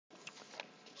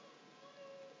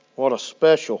What a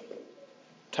special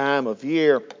time of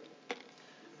year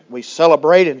we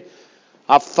celebrate. And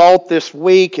I've thought this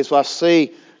week as I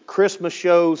see Christmas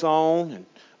shows on, and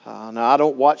now I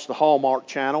don't watch the Hallmark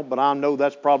Channel, but I know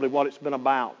that's probably what it's been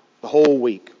about the whole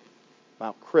week,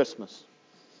 about Christmas.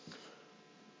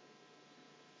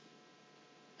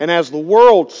 And as the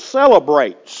world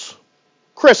celebrates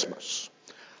Christmas,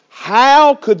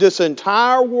 how could this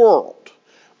entire world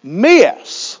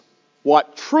miss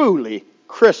what truly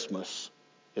Christmas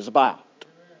is about?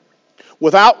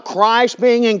 Without Christ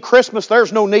being in Christmas,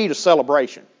 there's no need of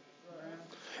celebration.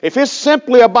 If it's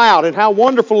simply about, and how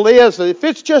wonderful it is, if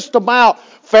it's just about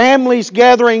families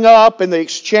gathering up and the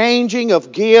exchanging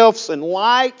of gifts and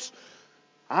lights,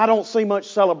 I don't see much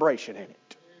celebration in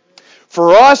it.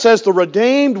 For us as the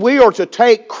redeemed, we are to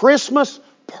take Christmas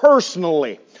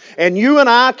personally. And you and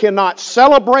I cannot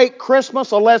celebrate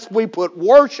Christmas unless we put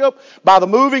worship by the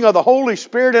moving of the Holy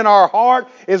Spirit in our heart.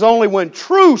 Is only when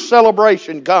true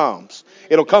celebration comes.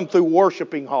 It'll come through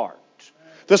worshiping hearts.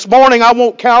 This morning I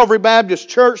want Calvary Baptist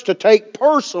Church to take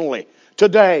personally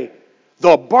today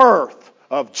the birth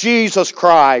of Jesus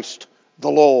Christ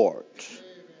the Lord.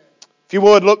 If you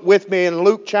would, look with me in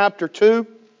Luke chapter 2.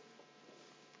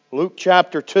 Luke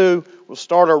chapter 2, we'll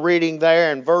start our reading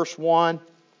there in verse 1.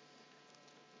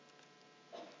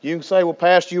 You can say, well,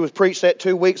 Pastor, you was preached that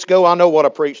 2 weeks ago. I know what I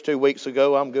preached 2 weeks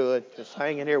ago. I'm good. Just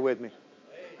hang in here with me.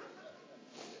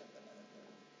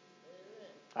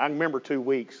 I can remember 2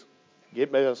 weeks.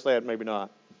 Get me that, maybe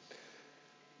not.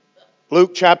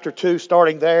 Luke chapter 2,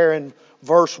 starting there in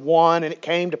verse 1. And it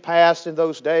came to pass in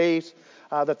those days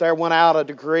that there went out a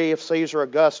decree of Caesar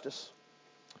Augustus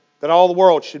that all the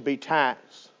world should be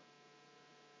taxed.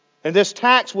 And this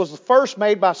tax was the first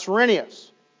made by Cyrenius,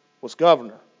 was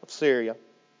governor of Syria.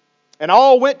 And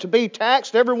all went to be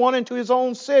taxed, everyone into his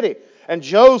own city. And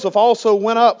Joseph also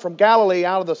went up from Galilee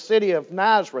out of the city of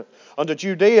Nazareth unto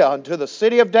Judea, unto the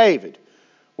city of David,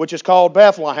 which is called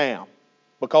Bethlehem,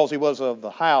 because he was of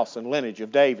the house and lineage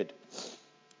of David,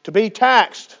 to be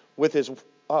taxed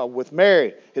with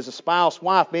Mary, his espoused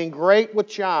wife, being great with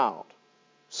child.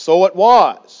 So it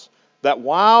was that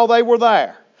while they were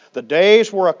there, the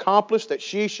days were accomplished that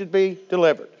she should be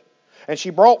delivered. And she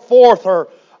brought forth her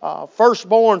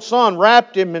firstborn son,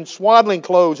 wrapped him in swaddling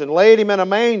clothes, and laid him in a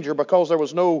manger, because there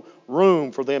was no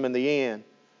room for them in the inn.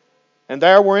 And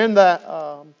there were in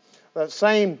that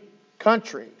same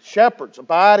country shepherds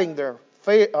abiding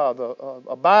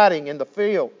abiding in the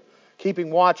field,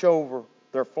 keeping watch over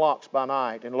their flocks by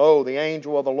night. And lo, the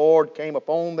angel of the Lord came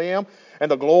upon them,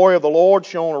 and the glory of the Lord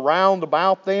shone around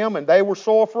about them, and they were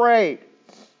so afraid.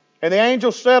 And the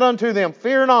angel said unto them,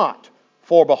 Fear not,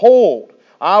 for behold,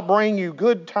 I bring you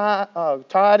good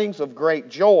tidings of great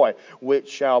joy, which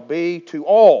shall be to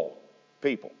all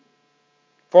people.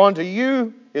 For unto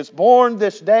you is born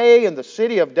this day in the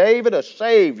city of David a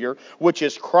Savior, which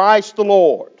is Christ the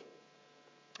Lord.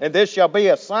 And this shall be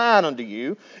a sign unto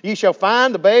you. Ye shall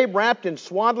find the babe wrapped in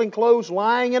swaddling clothes,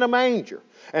 lying in a manger.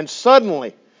 And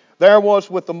suddenly there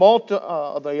was with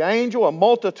the angel a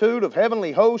multitude of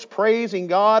heavenly hosts, praising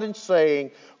God and saying,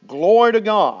 Glory to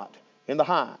God in the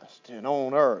highest, and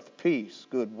on earth peace,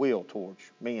 goodwill towards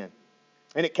men.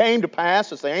 And it came to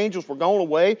pass, as the angels were gone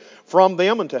away from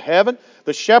them into heaven,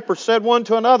 the shepherds said one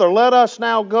to another, Let us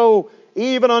now go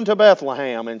even unto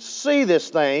Bethlehem, and see this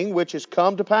thing which is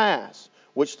come to pass,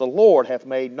 which the Lord hath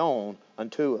made known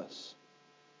unto us.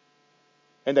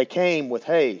 And they came with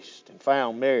haste, and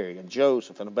found Mary and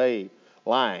Joseph and a babe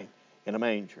lying in a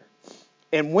manger.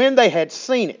 And when they had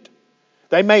seen it,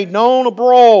 they made known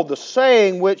abroad the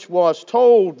saying which was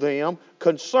told them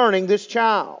concerning this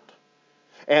child.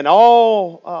 And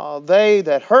all they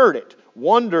that heard it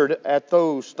wondered at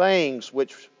those things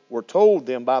which were told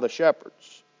them by the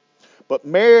shepherds. But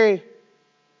Mary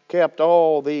kept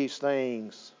all these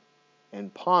things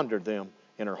and pondered them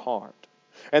in her heart.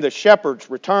 And the shepherds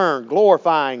returned,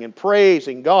 glorifying and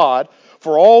praising God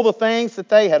for all the things that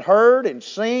they had heard and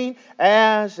seen,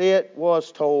 as it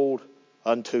was told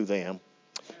unto them.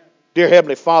 Dear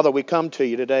Heavenly Father, we come to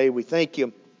you today. We thank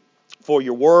you for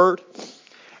your word.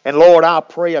 And Lord, I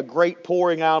pray a great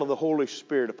pouring out of the Holy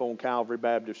Spirit upon Calvary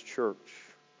Baptist Church.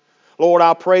 Lord,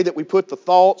 I pray that we put the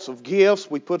thoughts of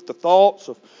gifts, we put the thoughts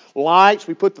of lights,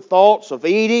 we put the thoughts of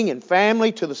eating and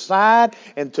family to the side.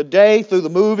 And today, through the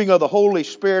moving of the Holy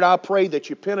Spirit, I pray that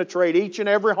you penetrate each and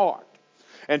every heart.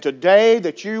 And today,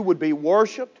 that you would be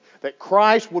worshiped, that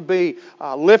Christ would be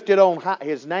lifted on high,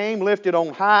 His name lifted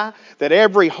on high, that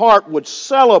every heart would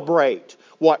celebrate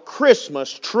what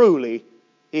Christmas truly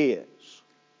is.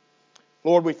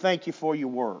 Lord, we thank you for your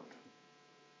word.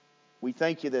 We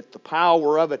thank you that the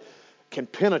power of it can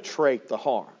penetrate the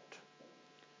heart.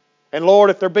 And Lord,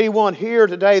 if there be one here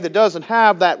today that doesn't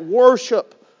have that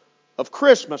worship of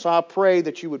Christmas, I pray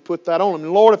that You would put that on them.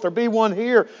 And Lord, if there be one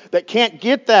here that can't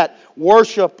get that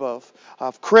worship of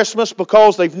Christmas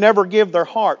because they've never given their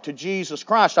heart to Jesus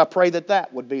Christ, I pray that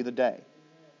that would be the day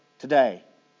today.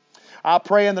 I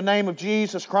pray in the name of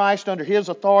Jesus Christ, under His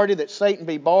authority, that Satan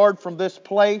be barred from this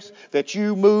place, that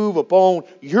You move upon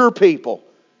Your people.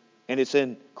 And it's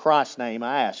in Christ's name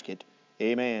I ask it.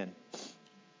 Amen.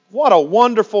 What a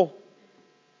wonderful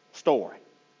story.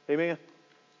 Amen.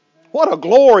 What a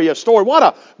glorious story. What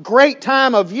a great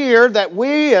time of year that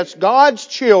we as God's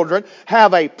children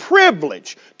have a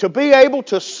privilege to be able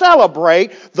to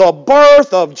celebrate the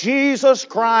birth of Jesus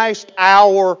Christ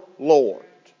our Lord.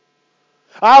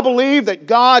 I believe that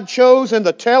God chose in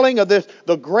the telling of this,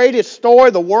 the greatest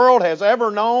story the world has ever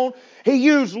known, He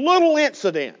used little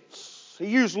incidents. He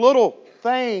used little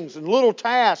things and little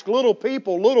tasks, little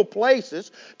people, little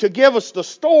places to give us the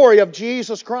story of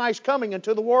Jesus Christ coming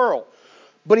into the world.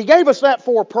 But He gave us that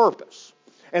for a purpose.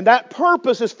 And that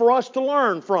purpose is for us to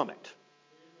learn from it.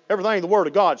 Everything in the Word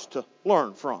of God's to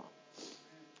learn from.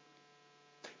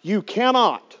 You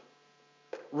cannot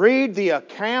read the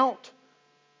account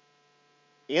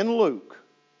in Luke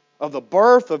of the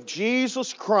birth of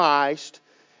Jesus Christ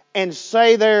and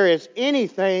say there is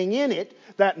anything in it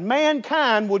that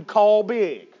mankind would call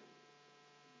big.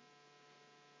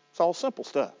 It's all simple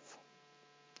stuff.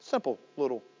 Simple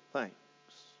little things.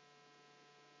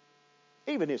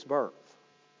 Even His birth.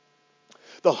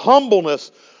 The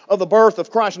humbleness of the birth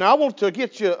of Christ. Now I want to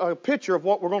get you a picture of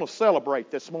what we're going to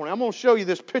celebrate this morning. I'm going to show you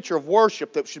this picture of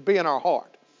worship that should be in our heart.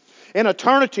 In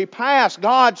eternity past,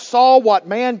 God saw what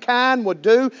mankind would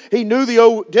do. He knew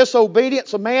the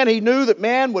disobedience of man. He knew that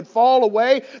man would fall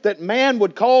away, that man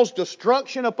would cause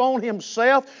destruction upon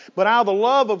himself. But out of the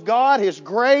love of God, His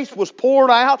grace was poured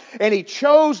out, and He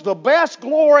chose the best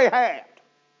glory had.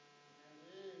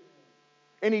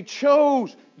 And He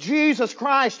chose Jesus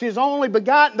Christ, His only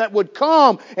begotten, that would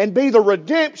come and be the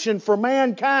redemption for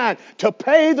mankind, to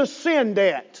pay the sin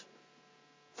debt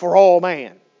for all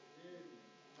man.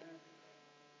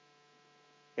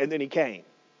 And then He came.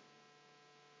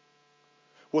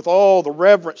 With all the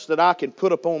reverence that I can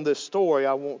put upon this story,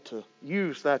 I want to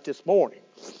use that this morning.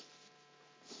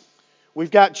 We've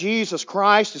got Jesus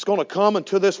Christ is going to come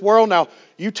into this world. Now,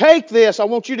 you take this, I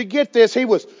want you to get this. He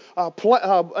was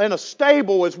in a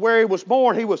stable is where He was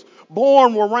born. He was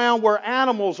born around where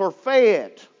animals are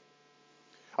fed.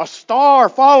 A star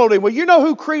followed Him. Well, you know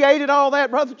who created all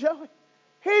that, Brother Joey?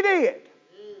 He did.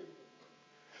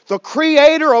 The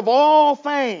Creator of all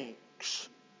things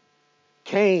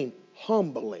came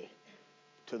humbly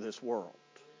to this world.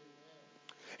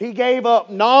 He gave up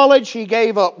knowledge. He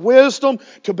gave up wisdom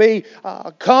to be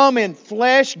come in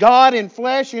flesh, God in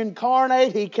flesh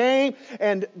incarnate. He came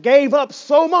and gave up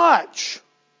so much.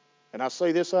 And I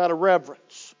say this out of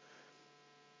reverence,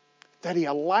 that He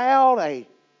allowed a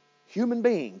human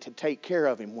being to take care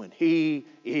of Him when He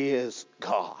is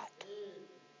God.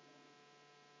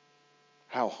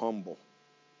 How humble.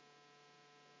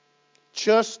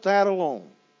 Just that alone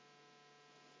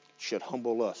should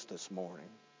humble us this morning.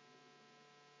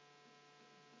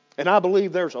 And I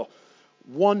believe there's a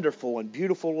wonderful and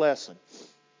beautiful lesson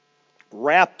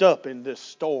wrapped up in this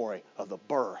story of the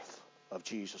birth of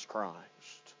Jesus Christ.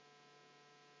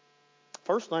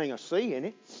 First thing I see in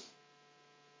it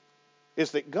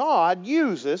is that God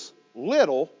uses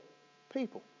little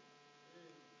people.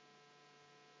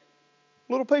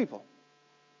 Little people.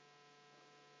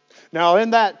 Now,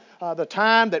 in that the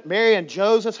time that Mary and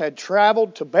Joseph had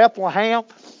traveled to Bethlehem,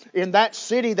 in that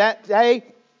city that day,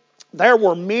 there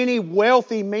were many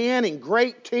wealthy men and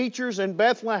great teachers in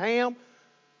Bethlehem.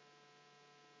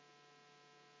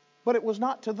 But it was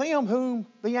not to them whom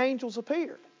the angels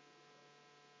appeared.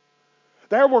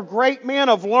 There were great men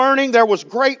of learning. There was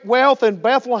great wealth in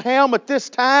Bethlehem at this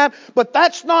time. But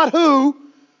that's not who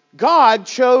God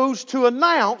chose to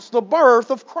announce the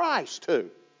birth of Christ to.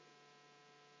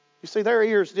 You see, their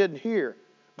ears didn't hear,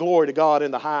 "Glory to God in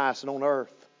the highest, and on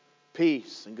earth,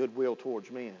 peace and goodwill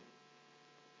towards men."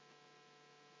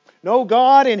 No,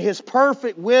 God in His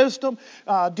perfect wisdom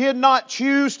did not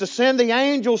choose to send the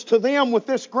angels to them with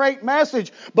this great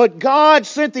message. But God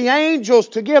sent the angels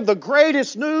to give the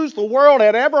greatest news the world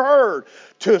had ever heard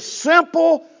to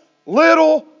simple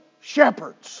little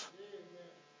shepherds.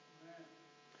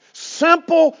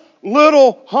 Simple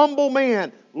little humble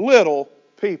men, little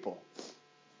people.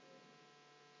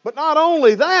 But not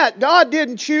only that, God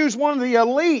didn't choose one of the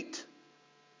elite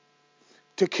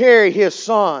to carry His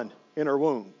Son in her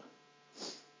womb.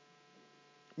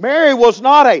 Mary was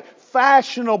not a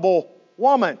fashionable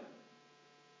woman.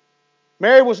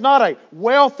 Mary was not a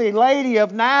wealthy lady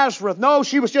of Nazareth. No,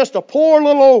 she was just a poor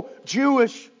little old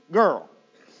Jewish girl.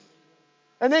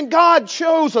 And then God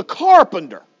chose a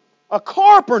carpenter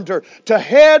to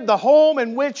head the home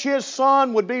in which His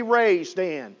Son would be raised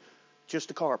in.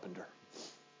 Just a carpenter.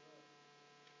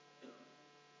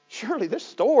 Surely this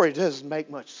story doesn't make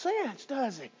much sense,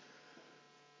 does it?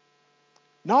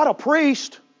 Not a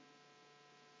priest,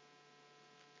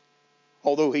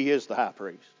 although he is the high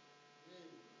priest.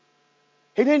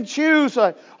 He didn't choose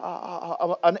an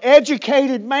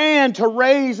educated man to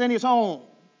raise in his home.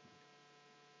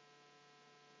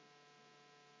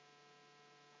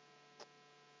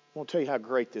 I want to tell you how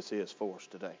great this is for us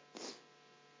today.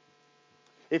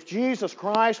 If Jesus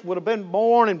Christ would have been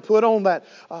born and put on that,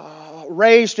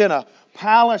 raised in a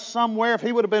palace somewhere, if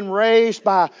He would have been raised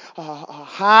by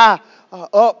high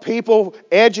up people,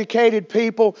 educated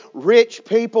people, rich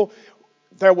people,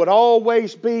 there would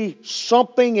always be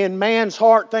something in man's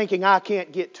heart thinking, I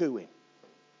can't get to Him.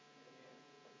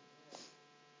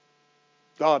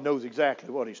 God knows exactly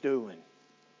what He's doing.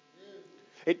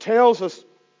 It tells us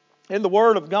in the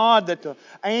Word of God that the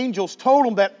angels told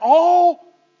them that all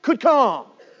could come.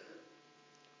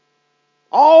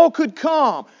 All could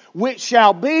come, which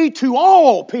shall be to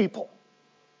all people.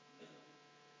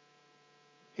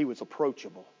 He was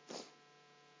approachable.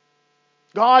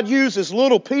 God uses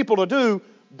little people to do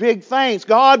big things.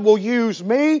 God will use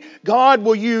me. God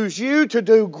will use you to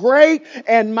do great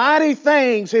and mighty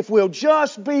things if we'll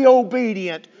just be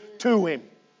obedient to Him.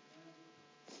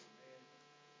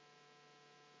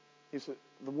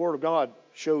 The Word of God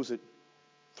shows it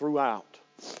throughout.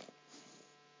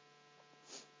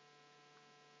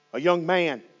 A young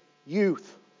man,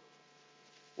 youth.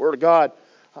 Word of God,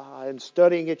 in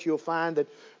studying it, you'll find that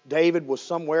David was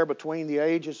somewhere between the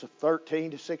ages of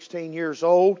 13 to 16 years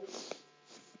old,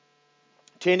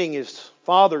 tending his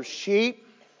father's sheep.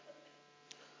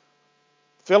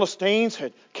 Philistines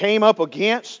had came up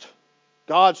against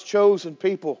God's chosen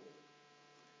people.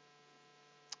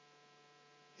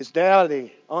 His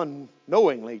daddy,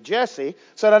 unknowingly, Jesse,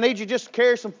 said, I need you just to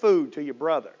carry some food to your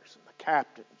brothers and the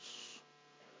captains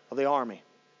of the army.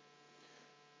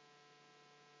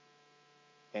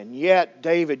 And yet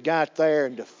David got there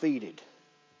and defeated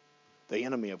the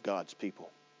enemy of God's people.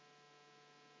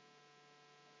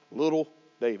 Little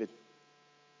David.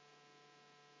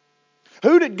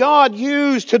 Who did God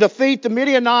use to defeat the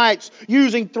Midianites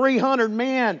using 300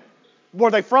 men?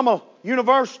 Were they from a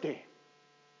university?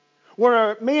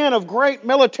 Were men of great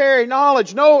military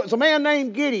knowledge? No, it was a man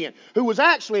named Gideon who was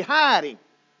actually hiding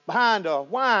behind a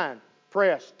wine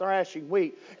press thrashing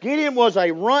wheat. Gideon was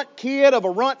a runt kid of a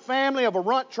runt family, of a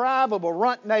runt tribe, of a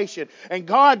runt nation. And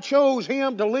God chose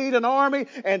him to lead an army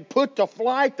and put to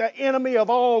flight the enemy of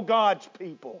all God's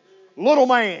people. Little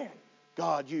man,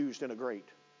 God used in a great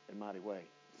and mighty way.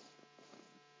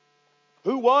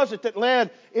 Who was it that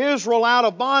led Israel out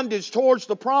of bondage towards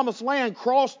the promised land,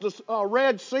 crossed the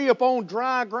Red Sea upon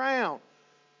dry ground?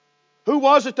 Who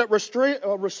was it that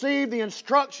received the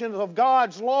instructions of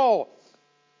God's law?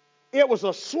 It was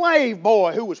a slave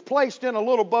boy who was placed in a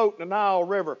little boat in the Nile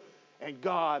River, and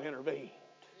God intervened.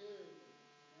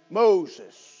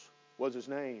 Moses was his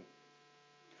name.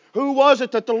 Who was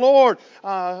it that the Lord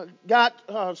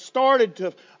got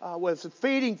started with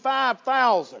feeding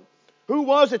 5,000? Who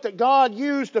was it that God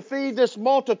used to feed this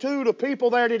multitude of people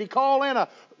there? Did He call in a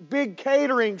big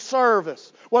catering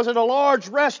service? Was it a large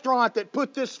restaurant that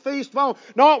put this feast on?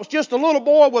 No, it was just a little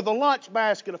boy with a lunch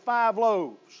basket of 5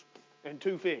 loaves and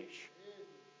 2 fish.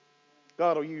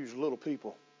 God will use little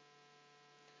people.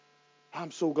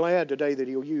 I'm so glad today that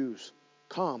He'll use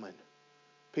common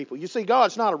people. You see,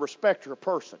 God's not a respecter of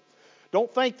person.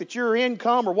 Don't think that your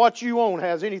income or what you own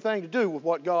has anything to do with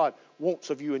what God wants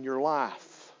of you in your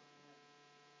life.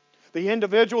 The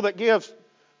individual that gives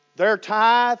their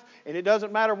tithe, and it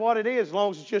doesn't matter what it is as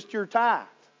long as it's just your tithe.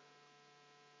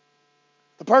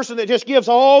 The person that just gives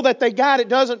all that they got, it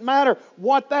doesn't matter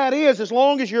what that is as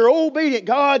long as you're obedient.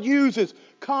 God uses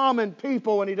common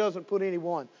people and He doesn't put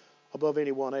anyone above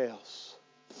anyone else.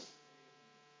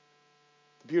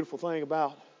 The beautiful thing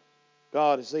about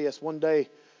God is this. One day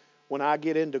when I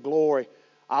get into glory,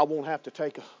 I won't have to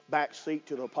take a back seat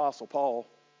to the Apostle Paul.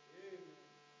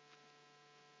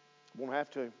 Won't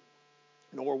have to.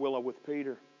 Nor will I with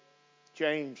Peter,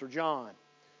 James, or John.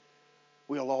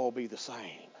 We'll all be the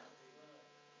same.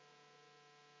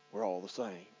 We're all the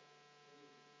same.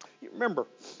 You remember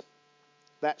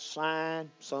that sign?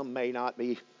 Some may not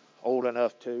be old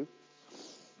enough to.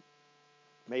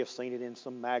 May have seen it in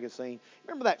some magazine.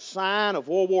 Remember that sign of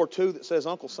World War II that says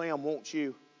Uncle Sam wants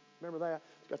you? Remember that?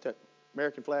 He's got that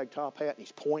American flag top hat and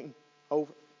he's pointing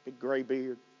over. Big gray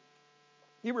beard.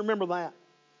 You remember that?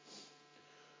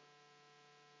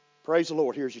 Praise the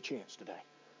Lord. Here's your chance today.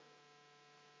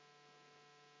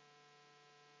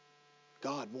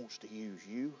 God wants to use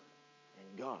you,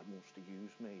 and God wants to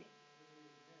use me.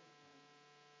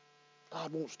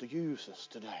 God wants to use us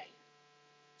today.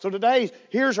 So today,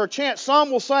 here's our chance. Some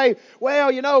will say,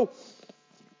 well, you know,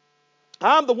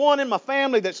 I'm the one in my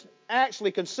family that's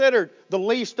actually considered the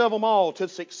least of them all to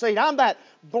succeed. I'm that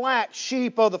black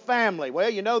sheep of the family. Well,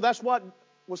 you know, that's what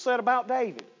was said about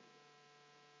David.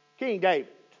 King David,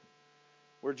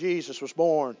 where Jesus was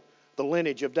born, the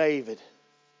lineage of David.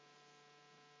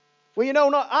 Well, you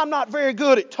know, I'm not very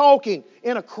good at talking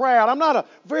in a crowd. I'm not a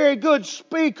very good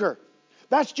speaker.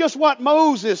 That's just what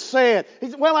Moses said. He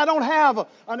said, well, I don't have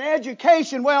an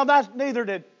education. Well, neither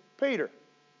did Peter.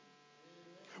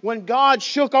 When God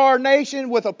shook our nation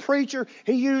with a preacher,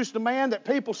 He used a man that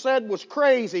people said was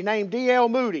crazy named D.L.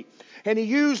 Moody. And He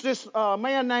used this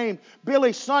man named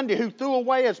Billy Sunday who threw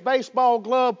away his baseball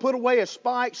glove, put away his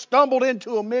spike, stumbled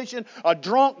into a mission, a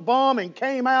drunk bum, and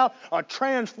came out a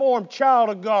transformed child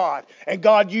of God. And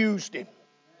God used him.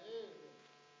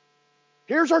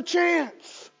 Here's our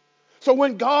chance. So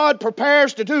when God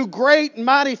prepares to do great and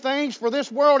mighty things for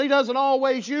this world, He doesn't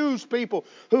always use people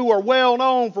who are well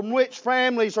known, from rich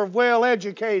families, or well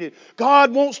educated.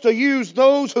 God wants to use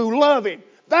those who love Him.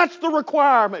 That's the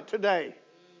requirement today.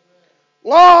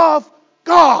 Love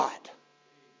God.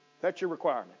 That's your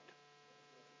requirement.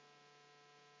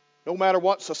 No matter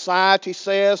what society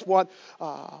says, what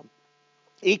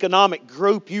economic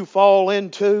group you fall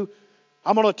into,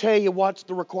 I'm going to tell you what's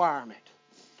the requirement.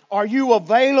 Are you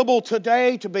available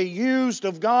today to be used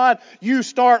of God? You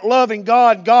start loving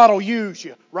God, God will use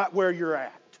you right where you're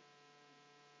at.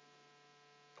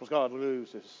 Because God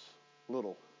uses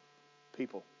little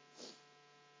people.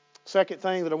 Second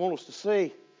thing that I want us to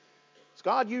see is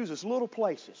God uses little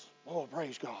places. Oh,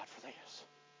 praise God for this.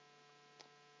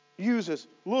 He uses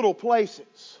little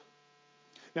places.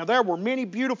 Now, there were many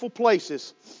beautiful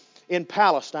places in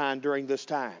Palestine during this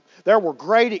time. There were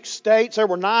great estates. There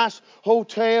were nice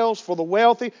hotels for the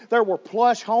wealthy. There were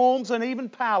plush homes and even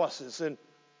palaces in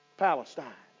Palestine.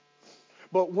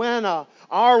 But when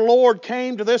our Lord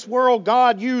came to this world,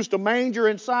 God used a manger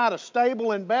inside a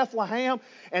stable in Bethlehem,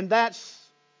 and that's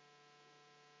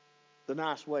the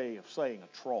nice way of saying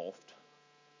a trough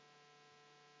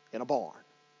in a barn.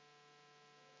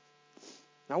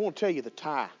 Now I want to tell you the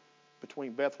tie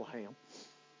between Bethlehem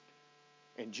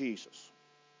and Jesus.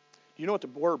 Do you know what the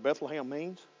word Bethlehem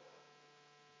means?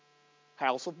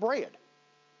 House of bread.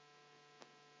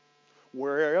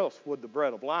 Where else would the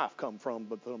bread of life come from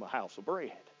but from a house of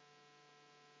bread?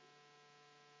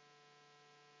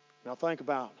 Now think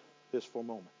about this for a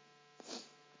moment.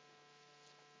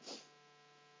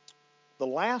 The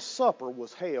Last Supper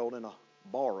was held in a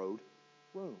borrowed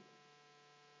room.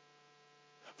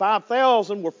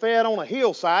 5,000 were fed on a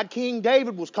hillside. King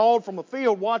David was called from a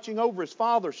field watching over his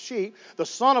father's sheep. The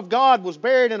Son of God was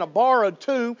buried in a borrowed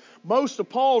tomb. Most of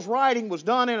Paul's writing was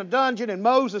done in a dungeon, and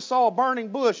Moses saw a burning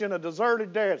bush in a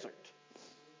deserted desert.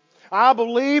 I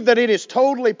believe that it is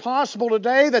totally possible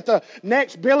today that the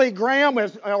next Billy Graham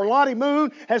or Lottie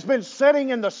Moon has been sitting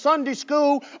in the Sunday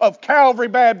school of Calvary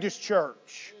Baptist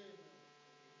Church.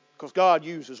 Because God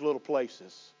uses little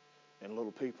places and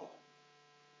little people.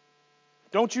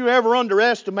 Don't you ever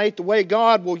underestimate the way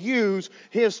God will use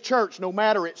His church, no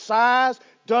matter its size,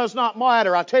 does not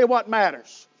matter. I tell you what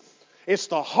matters. It's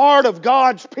the heart of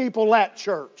God's people at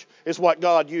church is what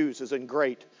God uses in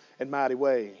great and mighty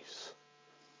ways.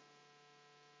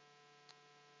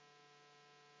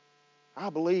 I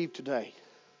believe today,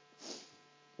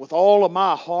 with all of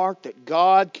my heart, that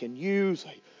God can use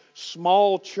a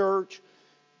small church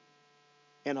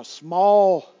in a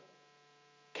small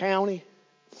county,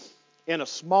 in a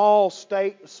small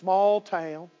state, a small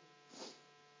town,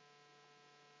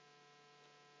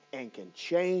 and can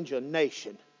change a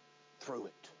nation through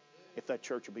it if that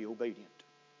church will be obedient.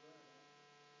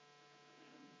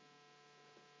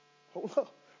 Oh,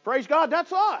 praise God,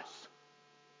 that's us.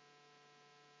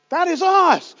 That is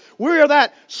us. We're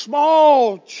that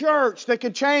small church that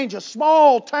can change a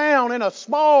small town in a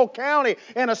small county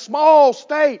in a small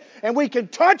state. And we can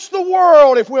touch the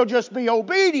world if we'll just be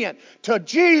obedient to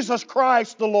Jesus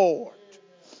Christ the Lord.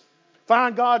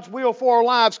 Find God's will for our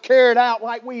lives carried out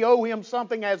like we owe Him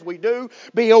something as we do.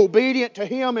 Be obedient to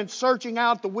Him in searching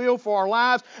out the will for our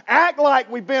lives. Act like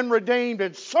we've been redeemed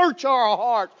and search our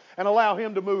hearts and allow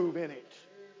Him to move in it.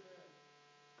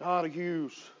 God will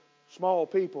use small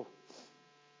people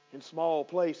in small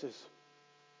places.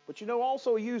 But you know,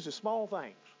 also He uses small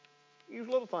things. He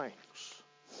uses little things.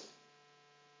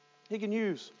 He can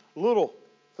use little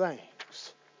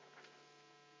things.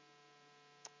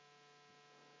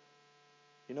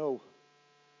 You know,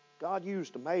 God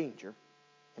used a manger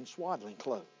and swaddling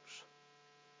clothes.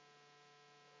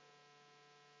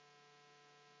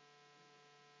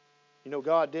 You know,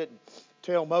 God didn't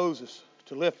tell Moses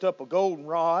to lift up a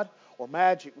goldenrod or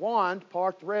magic wand to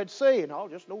part the Red Sea and all,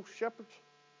 just no shepherd's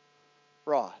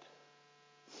rod.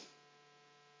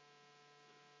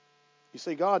 You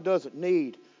see, God doesn't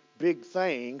need big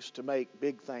things to make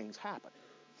big things happen.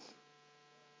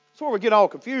 That's where we get all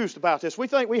confused about this. We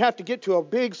think we have to get to a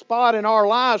big spot in our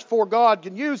lives before God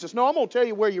can use us. No, I'm going to tell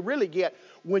you where you really get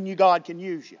when God can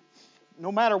use you.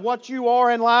 No matter what you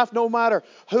are in life, no matter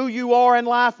who you are in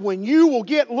life, when you will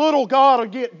get little, God will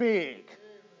get big.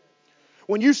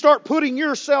 When you start putting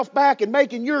yourself back and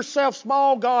making yourself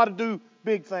small, God will do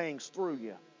big things through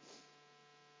you.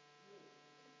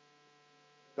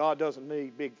 God doesn't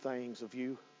need big things of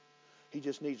you. He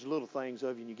just needs little things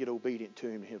of you, and you get obedient to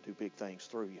Him, and He'll do big things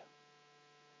through you.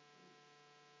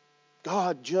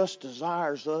 God just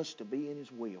desires us to be in His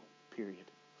will, period.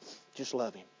 Just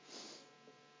love Him.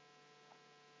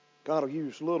 God will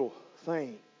use little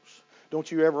things.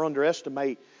 Don't you ever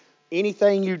underestimate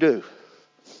anything you do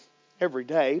every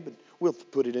day, but we'll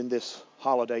put it in this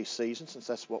holiday season since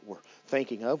that's what we're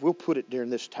thinking of. We'll put it during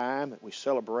this time that we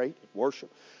celebrate and worship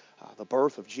the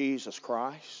birth of Jesus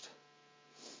Christ.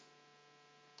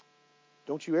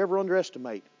 Don't you ever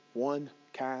underestimate one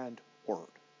kind word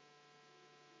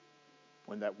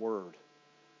when that word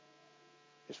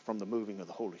is from the moving of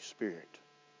the Holy Spirit.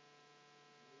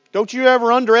 Don't you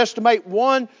ever underestimate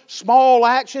one small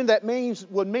action that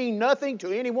would mean nothing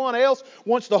to anyone else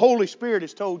once the Holy Spirit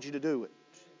has told you to do it.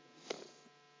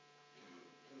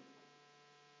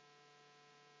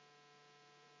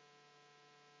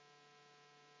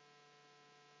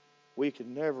 We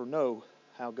can never know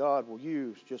how God will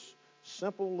use just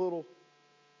simple little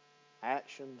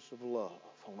actions of love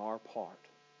on our part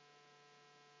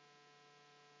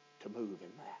to move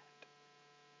in that.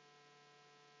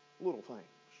 Little things.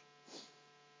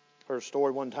 I heard a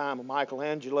story one time of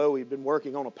Michelangelo. He'd been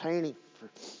working on a painting for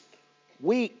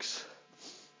weeks.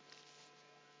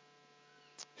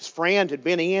 His friend had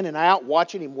been in and out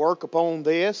watching him work upon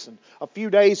this, and a few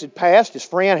days had passed. His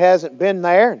friend hasn't been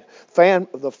there, and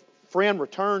the friend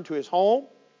returned to his home.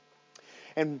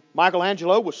 And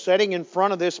Michelangelo was sitting in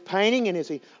front of this painting, and as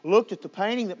he looked at the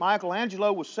painting that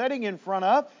Michelangelo was sitting in front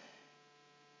of,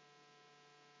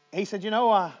 he said, "You know,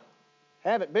 I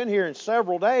haven't been here in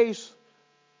several days,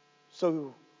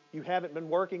 so you haven't been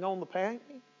working on the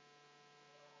painting?"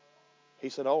 He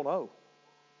said, "Oh no,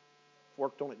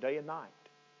 worked on it day and night."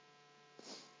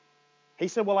 He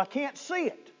said, "Well, I can't see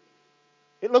it.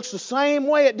 It looks the same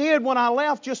way it did when I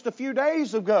left just a few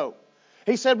days ago."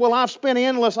 He said, "Well, I've spent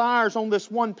endless hours on this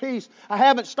one piece. I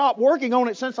haven't stopped working on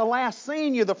it since I last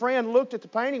seen you." The friend looked at the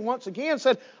painting once again and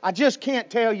said, "I just can't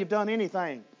tell you've done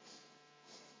anything."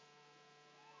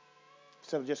 He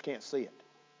said, "I just can't see it."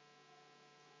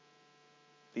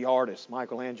 The artist,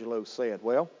 Michelangelo, said,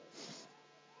 "Well,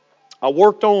 I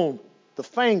worked on the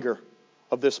finger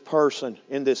of this person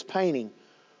in this painting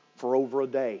for over a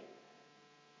day.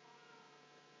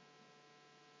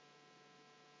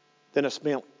 Then I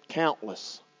spent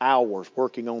countless hours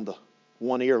working on the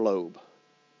one earlobe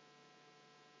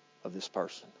of this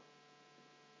person.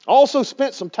 I also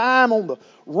spent some time on the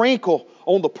wrinkle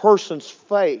on the person's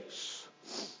face."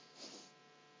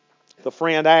 The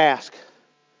friend asked,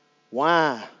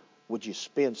 "Why would you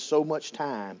spend so much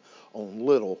time on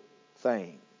little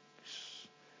things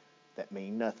that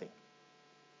mean nothing?"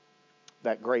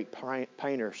 That great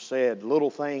painter said,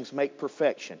 "Little things make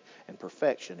perfection, and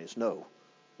perfection is no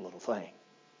little thing."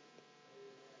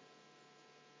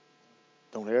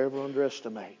 Don't ever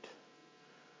underestimate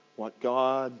what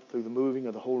God, through the moving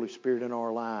of the Holy Spirit in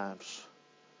our lives,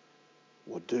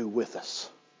 will do with us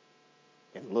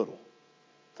in little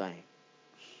things.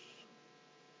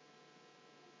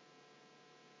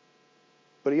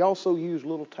 But He also used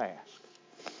little tasks.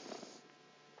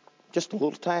 Just a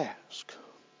little task.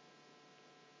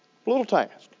 A little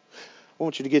task. I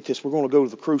want you to get this. We're going to go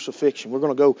to the crucifixion. We're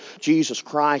going to go Jesus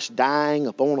Christ dying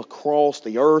upon a cross.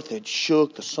 The earth had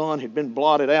shook. The sun had been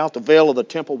blotted out. The veil of the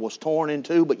temple was torn in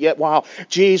two. But yet while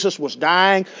Jesus was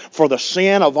dying for the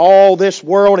sin of all this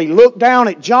world, He looked down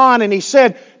at John and He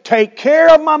said, "Take care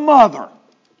of my mother."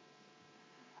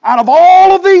 Out of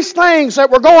all of these things that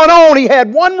were going on, He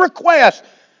had one request.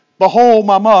 "Behold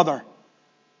my mother.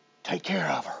 Take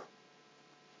care of her."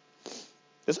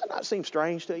 Does that not seem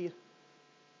strange to you?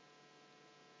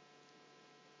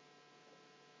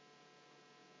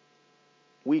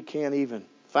 We can't even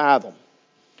fathom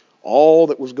all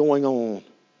that was going on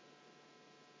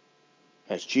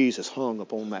as Jesus hung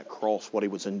upon that cross, what he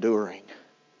was enduring.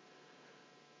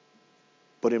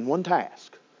 But in one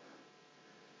task,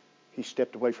 he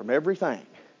stepped away from everything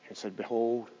and said,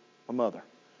 behold, my mother.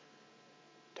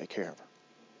 Take care of her.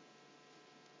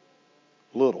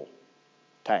 Little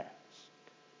task.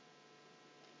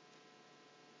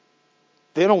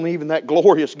 Then on even that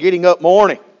glorious getting up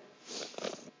morning,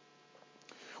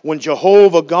 when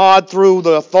Jehovah God, through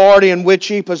the authority in which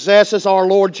He possesses, our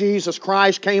Lord Jesus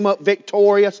Christ, came up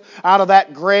victorious out of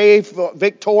that grave,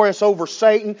 victorious over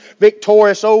Satan,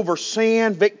 victorious over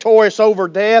sin, victorious over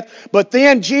death. But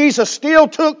then Jesus still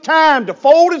took time to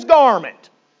fold His garment.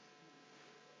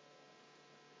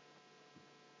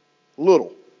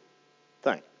 Little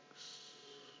things,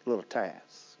 little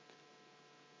tasks.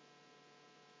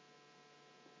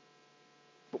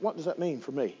 But what does that mean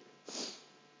for me?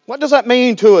 What does that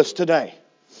mean to us today?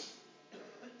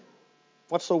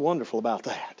 What's so wonderful about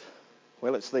that?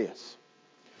 Well, it's this.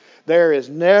 There is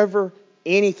never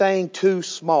anything too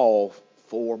small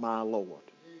for my Lord.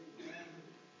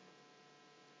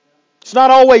 It's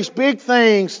not always big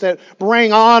things that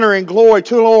bring honor and glory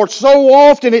to the Lord. So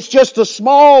often it's just the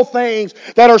small things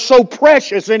that are so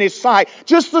precious in His sight.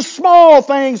 Just the small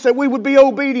things that we would be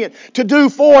obedient to do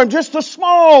for Him. Just the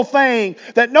small thing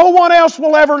that no one else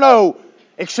will ever know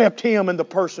except Him and the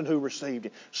person who received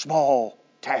it. Small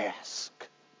task.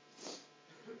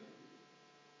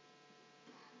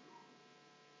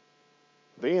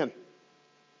 Then,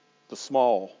 the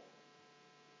small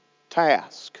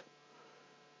task.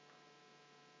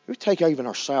 We take even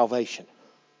our salvation.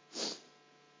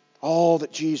 All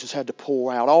that Jesus had to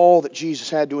pour out, all that Jesus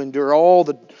had to endure, all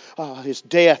His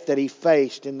death that He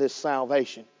faced in this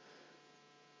salvation.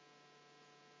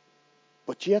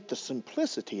 But yet the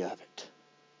simplicity of it.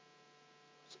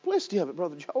 Simplicity of it,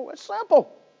 Brother Joe, it's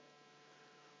simple.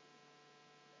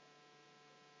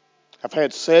 I've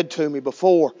had said to me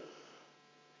before,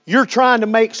 you're trying to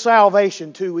make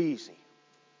salvation too easy.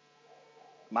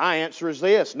 My answer is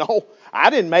this: no, I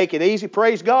didn't make it easy.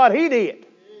 Praise God, He did.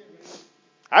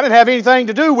 I didn't have anything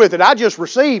to do with it. I just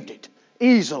received it.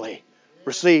 Easily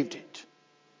received it.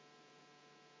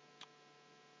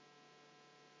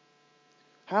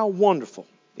 How wonderful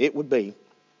it would be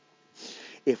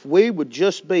if we would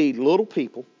just be little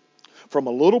people from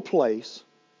a little place,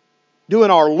 doing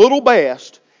our little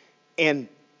best in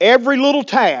every little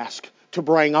task to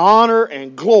bring honor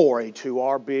and glory to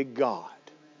our big God.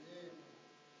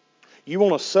 You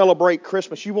want to celebrate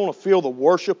Christmas? You want to feel the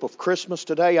worship of Christmas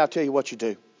today? I'll tell you what you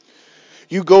do.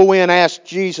 You go in, ask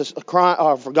Jesus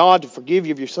for God to forgive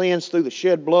you of your sins through the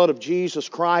shed blood of Jesus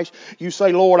Christ. You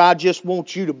say, Lord, I just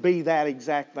want you to be that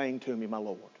exact thing to me, my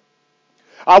Lord.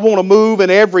 I want to move in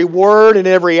every word and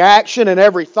every action and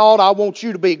every thought. I want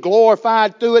you to be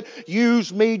glorified through it.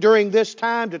 Use me during this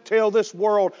time to tell this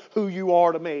world who you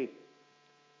are to me.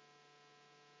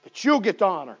 That you'll get the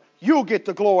honor. You'll get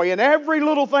the glory in every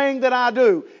little thing that I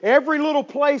do, every little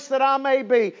place that I may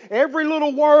be, every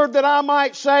little word that I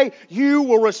might say. You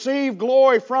will receive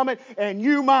glory from it, and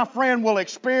you, my friend, will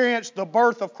experience the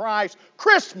birth of Christ,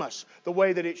 Christmas, the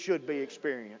way that it should be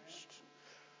experienced.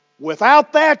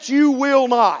 Without that, you will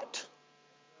not.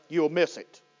 You'll miss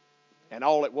it. And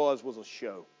all it was a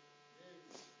show.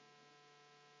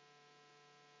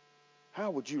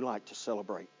 How would you like to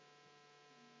celebrate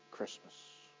Christmas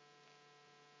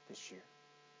this year?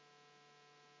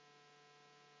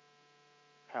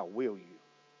 How will you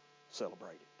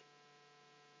celebrate it?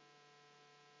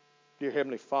 Dear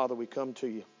Heavenly Father, we come to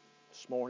you this morning.